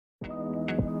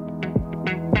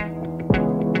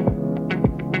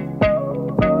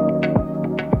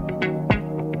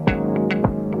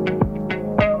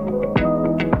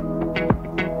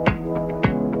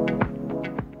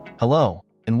Hello,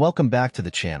 and welcome back to the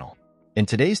channel. In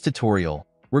today's tutorial,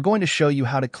 we're going to show you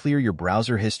how to clear your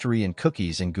browser history and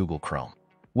cookies in Google Chrome.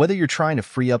 Whether you're trying to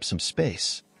free up some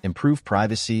space, improve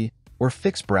privacy, or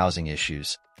fix browsing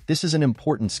issues, this is an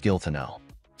important skill to know.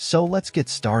 So let's get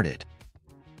started.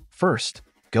 First,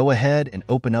 go ahead and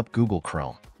open up Google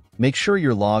Chrome. Make sure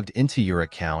you're logged into your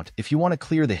account if you want to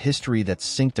clear the history that's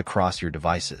synced across your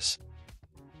devices.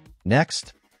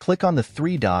 Next, click on the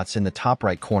three dots in the top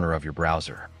right corner of your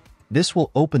browser. This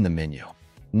will open the menu.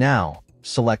 Now,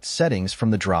 select Settings from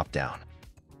the drop-down.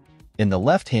 In the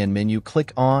left-hand menu,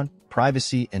 click on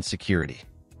Privacy and Security.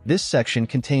 This section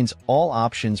contains all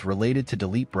options related to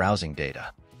delete browsing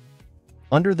data.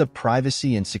 Under the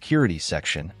Privacy and Security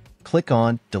section, click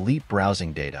on Delete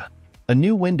Browsing Data. A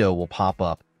new window will pop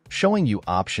up, showing you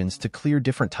options to clear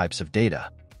different types of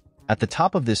data. At the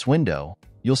top of this window,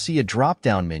 you'll see a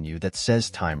drop-down menu that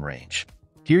says Time Range.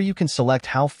 Here you can select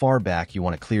how far back you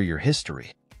want to clear your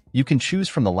history. You can choose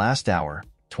from the last hour,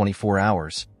 24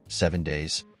 hours, 7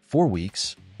 days, 4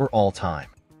 weeks, or all time.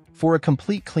 For a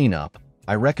complete cleanup,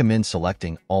 I recommend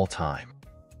selecting All Time.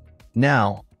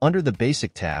 Now, under the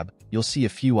Basic tab, you'll see a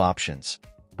few options: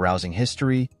 Browsing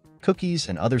History, Cookies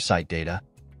and Other Site Data,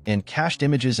 and Cached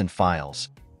Images and Files.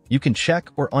 You can check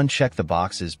or uncheck the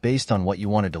boxes based on what you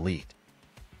want to delete.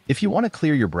 If you want to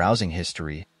clear your browsing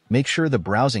history, make sure the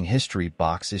Browsing History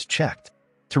box is checked.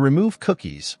 To remove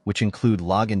cookies, which include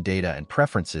login data and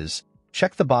preferences,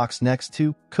 check the box next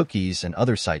to Cookies and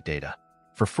Other Site Data.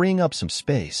 For freeing up some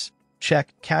space,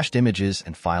 check Cached Images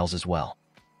and Files as well.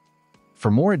 For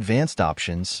more advanced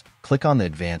options, click on the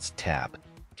Advanced tab.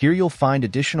 Here you'll find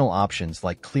additional options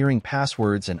like clearing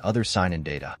passwords and other sign-in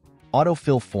data,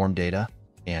 autofill form data,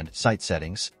 and site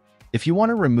settings. If you want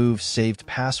to remove saved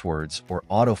passwords or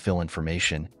autofill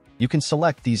information, you can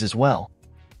select these as well.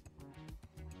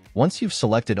 Once you've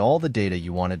selected all the data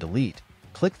you want to delete,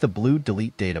 click the blue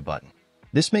Delete Data button.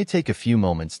 This may take a few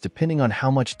moments depending on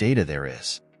how much data there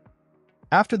is.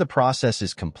 After the process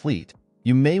is complete,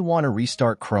 you may want to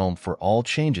restart Chrome for all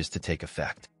changes to take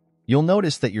effect. You'll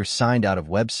notice that you're signed out of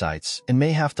websites and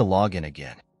may have to log in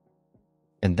again.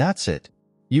 And that's it.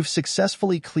 You've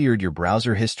successfully cleared your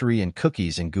browser history and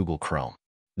cookies in Google Chrome.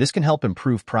 This can help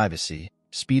improve privacy,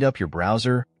 speed up your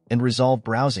browser, and resolve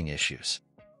browsing issues.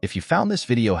 If you found this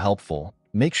video helpful,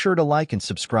 make sure to like and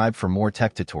subscribe for more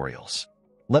tech tutorials.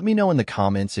 Let me know in the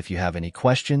comments if you have any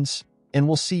questions, and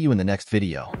we'll see you in the next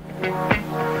video.